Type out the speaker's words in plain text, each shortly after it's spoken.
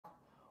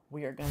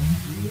We are going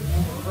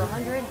for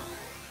 100.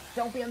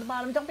 Don't be on the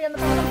bottom. Don't be on the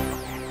bottom.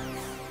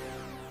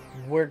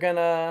 We're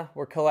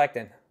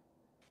collecting.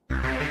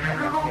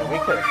 Yeah, we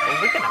could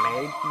have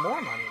made more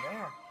money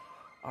there.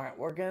 All right,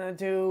 we're gonna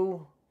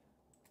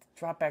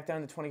drop back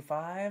down to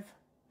 25.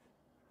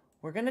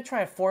 We're gonna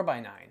try a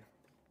 4x9.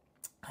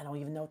 I don't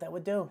even know what that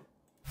would do.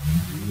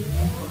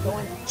 We're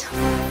going.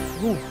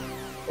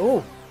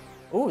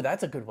 Ooh,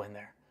 that's a good win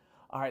there.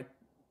 All right,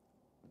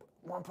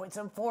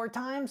 1.74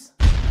 times.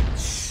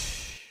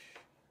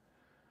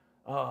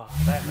 Oh,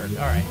 that hurt.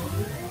 All right,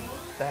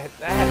 that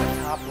had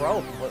the top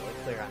row completely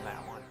clear on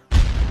that one.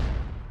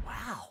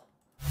 Wow.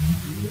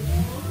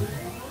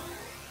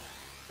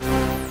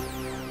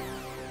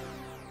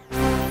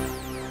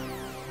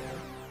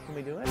 Can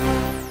we do it?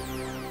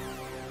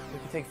 We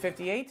can take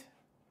 58.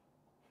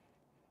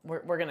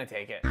 We're gonna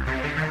take it.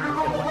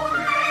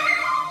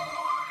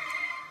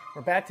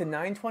 We're back to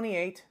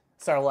 928.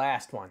 It's our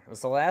last one. It was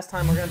the last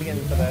time we're gonna be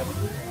getting to this.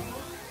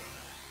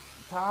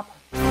 Top.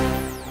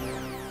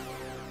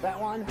 That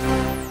one.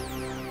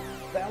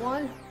 That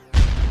one.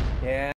 Yeah.